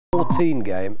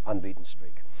14-game unbeaten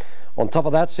streak. On top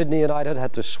of that, Sydney United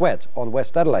had to sweat on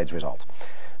West Adelaide's result.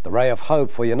 The ray of hope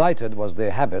for United was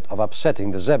their habit of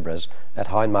upsetting the Zebras at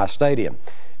Hindmarsh Stadium.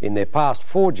 In their past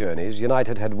 4 journeys,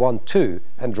 United had won 2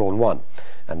 and drawn 1.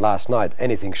 And last night,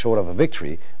 anything short of a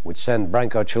victory would send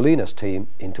Branko Ciulina's team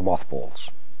into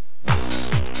mothballs.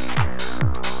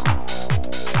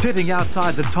 Sitting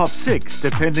outside the top 6,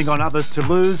 depending on others to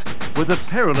lose, with a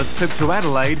perilous trip to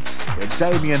Adelaide, where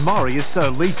Damian Mori is so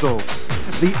lethal.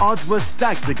 The odds were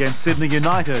stacked against Sydney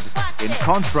United. In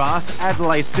contrast,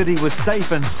 Adelaide City was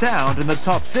safe and sound in the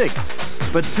top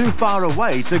 6, but too far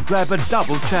away to grab a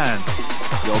double chance.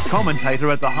 Your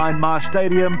commentator at the Hindmarsh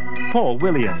Stadium, Paul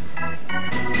Williams.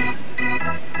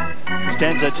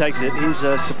 Costanzo takes it. He's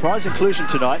a surprise inclusion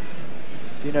tonight.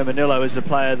 Dino Mennillo is the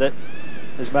player that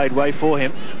has made way for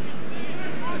him.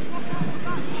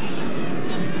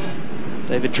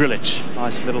 David Drilic,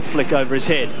 nice little flick over his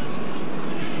head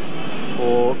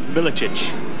for Milicic.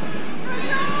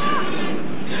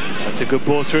 That's a good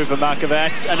ball through for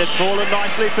Markovac, and it's fallen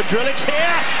nicely for Drilic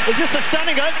here. Is this a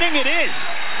stunning opening? It is.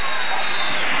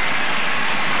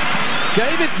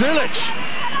 David Drilic,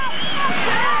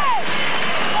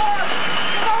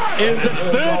 in the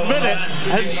 3rd minute,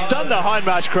 has stunned the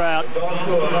Hindmarsh crowd.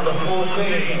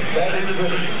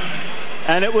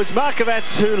 And it was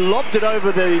Markovac who lobbed it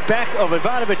over the back of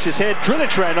Ivanovic's head.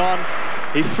 Drilic ran on,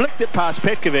 he flicked it past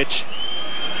Petkovic,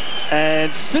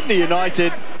 and Sydney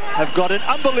United have got an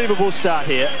unbelievable start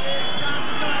here.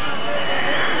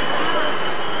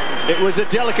 It was a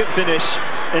delicate finish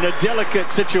in a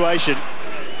delicate situation.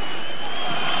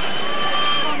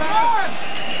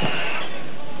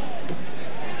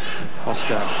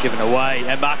 Kosta given away,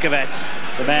 and Markovac,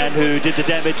 the man who did the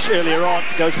damage earlier on,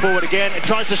 goes forward again and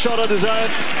tries the shot on his own,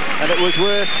 and it was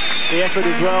worth the effort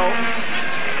as well.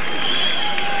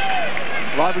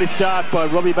 Lively start by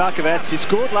Robbie Markovac. He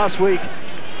scored last week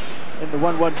in the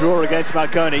 1-1 draw against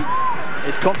Marconi.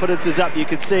 His confidence is up. You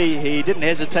can see he didn't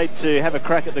hesitate to have a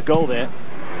crack at the goal there. He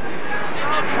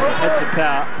had some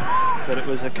power, but it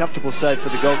was a comfortable save for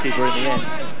the goalkeeper in the end.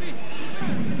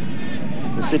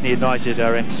 Sydney United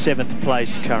are in 7th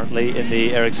place currently in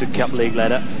the Ericsson Cup League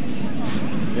ladder.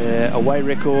 Their away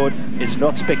record is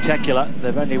not spectacular.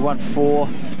 They've only won 4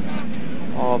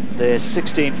 of their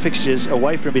 16 fixtures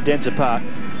away from Edensor Park,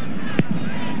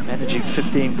 managing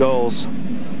 15 goals in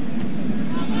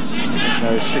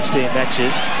those 16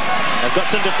 matches. They've got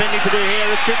some defending to do here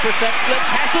as Kupresak slips.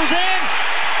 Hassell's in!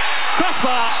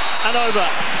 Crossbar and over.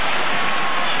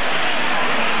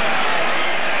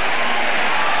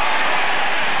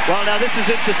 Well, now this is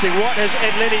interesting. What has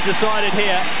Lennie decided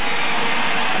here?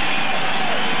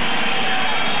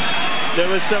 There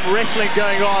was some wrestling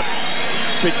going on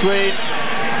between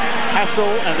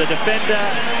Hassell and the defender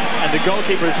and the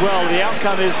goalkeeper as well. The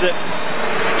outcome is that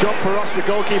John Perosh, the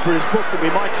goalkeeper, is booked, and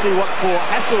we might see what for.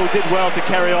 Hassell did well to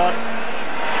carry on,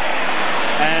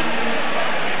 and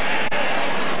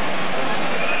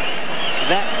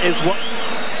that is what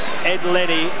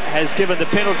Lennie has given the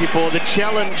penalty for, the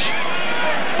challenge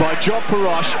by John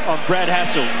Perosh on Brad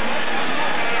Hassell.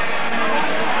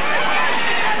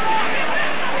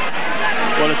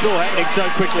 Well, it's all happening so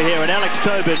quickly here, and Alex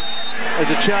Tobin has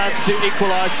a chance to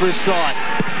equalise for his side.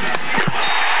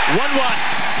 1-1.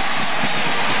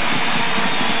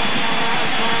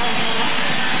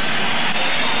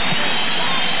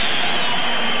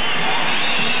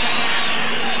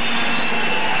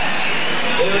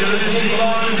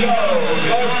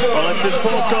 Well, it's his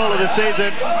 4th goal of the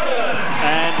season,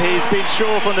 and he's been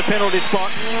sure from the penalty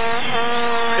spot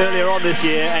earlier on this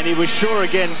year, and he was sure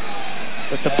again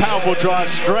with the powerful drive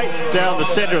straight down the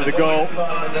centre of the goal.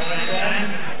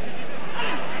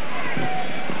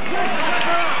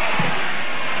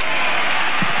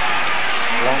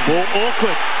 Long ball,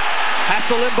 awkward.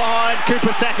 Hassell in behind,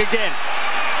 Kupresak again.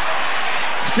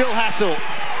 Still Hassell.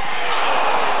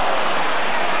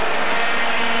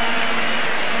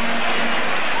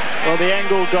 Well, the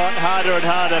angle got harder and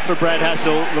harder for Brad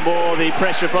Hassell, the more the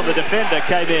pressure from the defender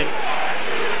came in.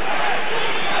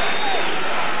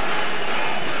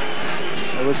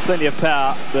 There was plenty of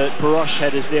power, but Perosh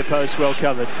had his near post well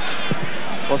covered.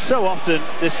 Well, so often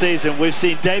this season we've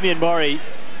seen Damian Mori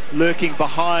lurking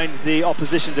behind the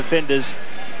opposition defenders,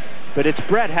 but it's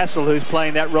Brad Hassell who's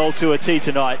playing that role to a T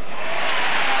tonight.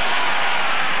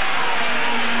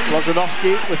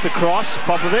 Lozanovski with the cross,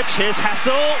 Popovic, here's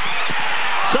Hassell.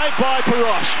 Saved by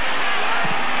Perosh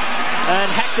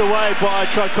and hacked away by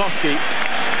Trajkovski.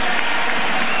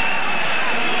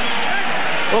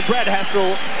 Well, Brad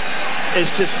Hassell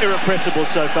is just irrepressible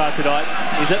so far tonight.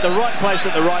 He's at the right place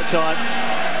at the right time.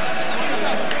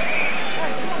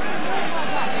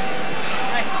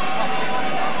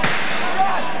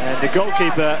 And the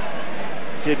goalkeeper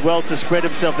did well to spread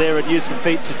himself there and use the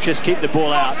feet to just keep the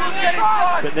ball out.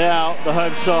 But now the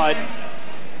home side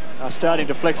are starting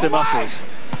to flex their muscles.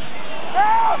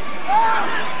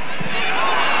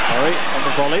 Mori on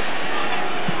the volley.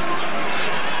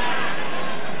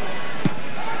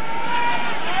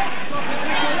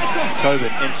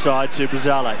 Tobin inside to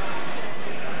Brazzale.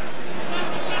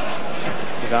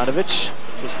 Ivanovic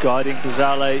just guiding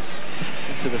Brazzale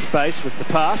into the space with the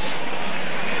pass.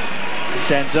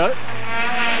 Costanzo.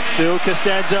 Still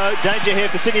Costanzo. Danger here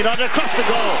for Sydney United across the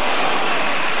goal.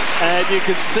 And you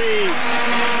can see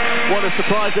what a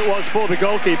surprise it was for the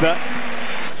goalkeeper.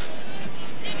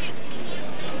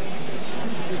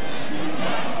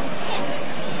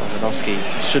 Lozanovski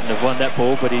shouldn't have won that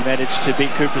ball, but he managed to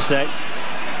beat Kupresak.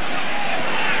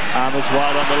 Armour's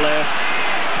wide on the left,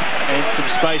 and some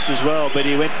space as well, but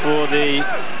he went for the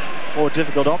more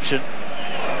difficult option.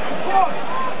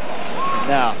 And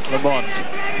now Lamont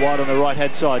wide on the right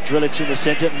hand side, Drilic in the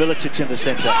centre, Milicic in the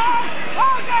centre.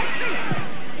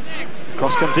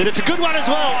 Cross comes in, it's a good one as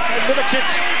well, and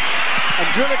Milicic and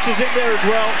Drilic is in there as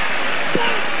well,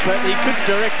 but he couldn't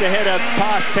direct the header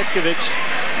past Petkovic,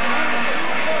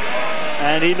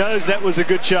 and he knows that was a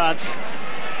good chance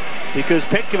because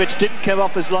Petkovic didn't come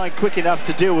off his line quick enough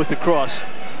to deal with the cross.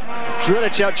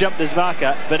 Drilic out-jumped his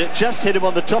marker, but it just hit him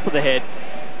on the top of the head,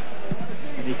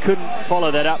 and he couldn't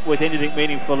follow that up with anything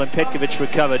meaningful, and Petkovic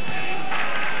recovered.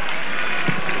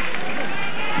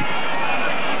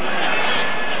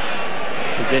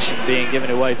 Possession being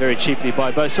given away very cheaply by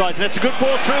both sides, and it's a good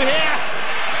ball through here.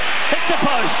 Hits the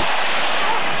post.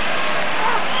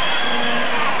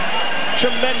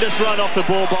 Tremendous run off the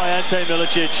ball by Ante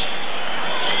Milicic.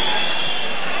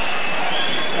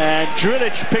 And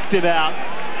Drilic picked him out.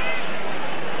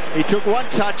 He took one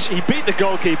touch, he beat the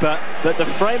goalkeeper, but the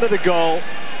frame of the goal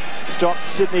stopped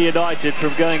Sydney United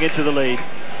from going into the lead.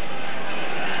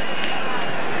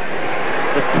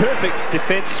 The perfect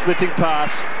defence splitting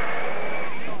pass.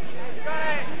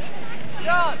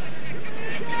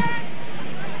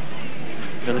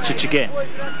 Milicic again.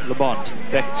 Lamont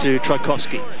back to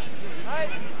Trajkovski.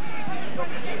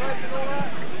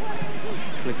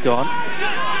 Flicked on.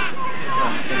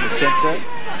 In the centre.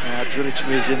 Now Drilic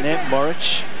moves in there. Mori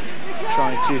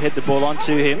trying to head the ball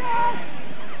onto him.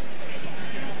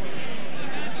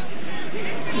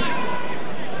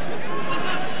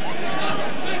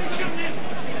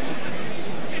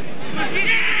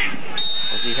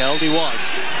 Was he held? He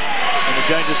was. In a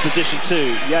dangerous position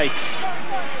too. Yates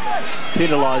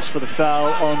penalised for the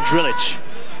foul on Drilic.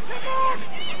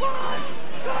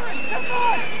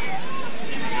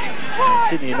 And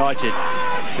Sydney United,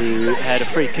 who had a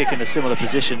free kick in a similar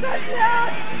position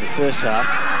in the first half,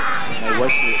 and they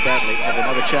wasted it badly, have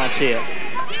another chance here.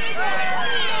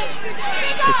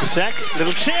 Kupresak,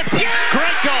 little chip, great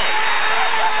goal!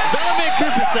 Velimir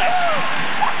Kupresak.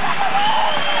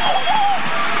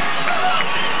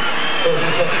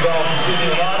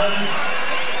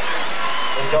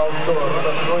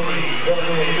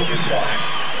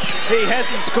 He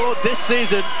hasn't scored this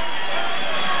season,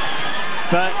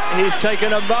 but he's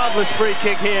taken a marvellous free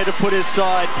kick here to put his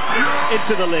side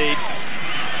into the lead.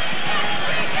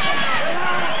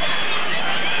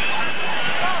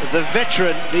 The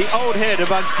veteran, the old head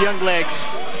amongst young legs,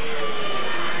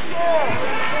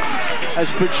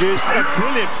 has produced a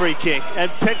brilliant free kick,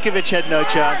 and Petkovic had no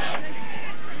chance.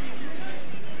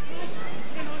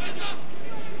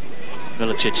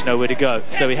 Milicic nowhere to go,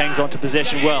 so he hangs on to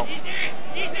possession well.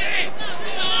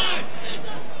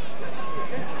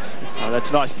 Oh,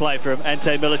 that's nice play from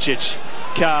Ante Milicic.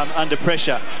 Calm under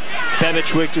pressure.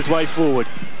 Babic worked his way forward.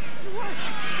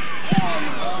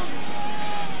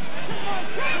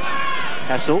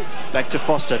 Hassell back to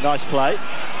Foster. Nice play.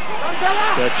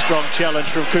 But strong challenge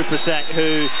from Kupresak,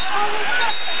 who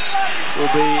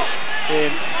will be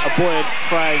in a buoyant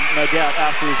frame, no doubt,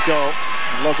 after his goal.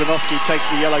 And Lozanovski takes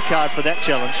the yellow card for that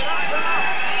challenge.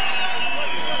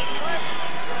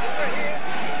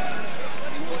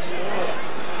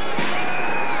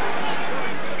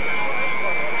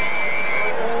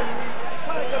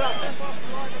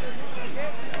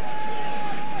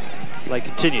 Play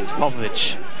continues.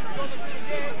 Popovic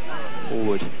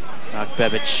forward.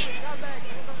 Babic.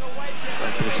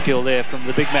 Going for the skill there from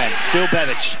the big man. Still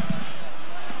Babic.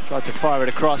 Tried to fire it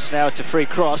across. Now it's a free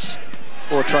cross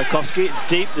for Trajkovski. It's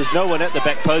deep. There's no one at the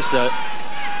back post though.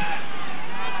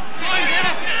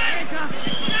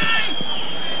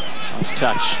 Nice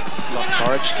touch.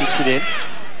 Mori keeps it in.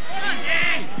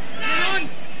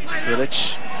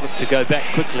 Drilic looked to go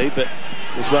back quickly, but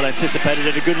was well anticipated,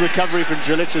 and a good recovery from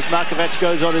Drilic as Markovac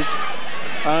goes on his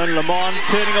own. Lamont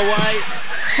turning away.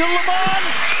 Still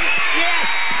Lamont!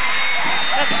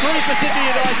 That's 3 for Sydney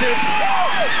United.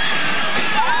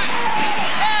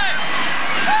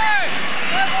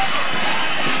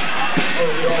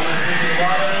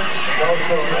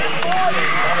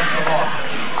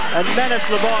 And Menes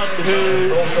Lemon,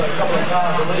 who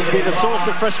has been a source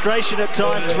of frustration at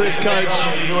times for his coach,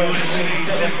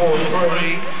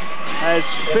 has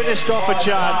finished off a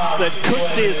chance that could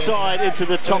see his side into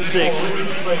the top 6.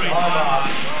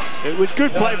 It was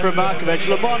good play from Markovac.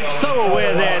 Lemon so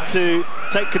aware there to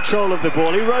take control of the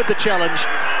ball. He rode the challenge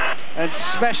and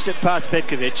smashed it past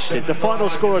Petkovic. The final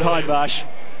score at Hindmarsh,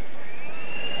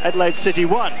 Adelaide City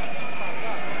 1,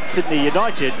 Sydney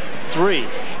United 3.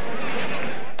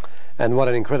 And what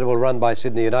an incredible run by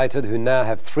Sydney United, who now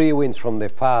have 3 wins from their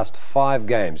past 5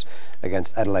 games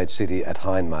against Adelaide City at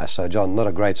Hindmarsh. So, John, not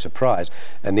a great surprise.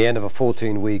 And the end of a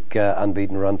 14-week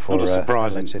unbeaten run for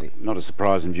Adelaide City. Not a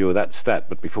surprise in view of that stat,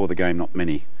 but before the game, not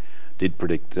many did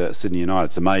predict Sydney United.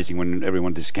 It's amazing when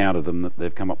everyone discounted them that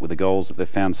they've come up with the goals that they've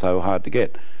found so hard to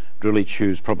get. Drilic,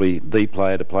 who's probably the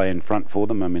player to play in front for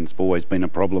them. I mean, it's always been a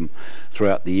problem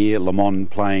throughout the year. Lemon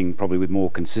playing probably with more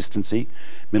consistency.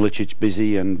 Milicic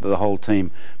busy, and the whole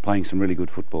team playing some really good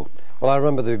football. Well, I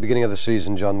remember the beginning of the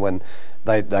season, John, when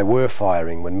they were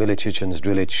firing, when Milicic and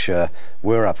Drilic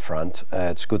were up front.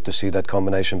 It's good to see that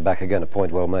combination back again. A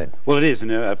point well made. Well, it is,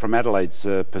 and from Adelaide's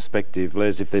perspective,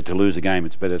 Les, if they're to lose a game,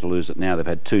 it's better to lose it now. They've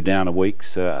had 2 downer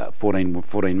weeks,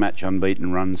 14 match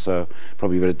unbeaten runs, so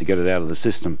probably better to get it out of the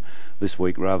system this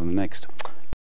week rather than next.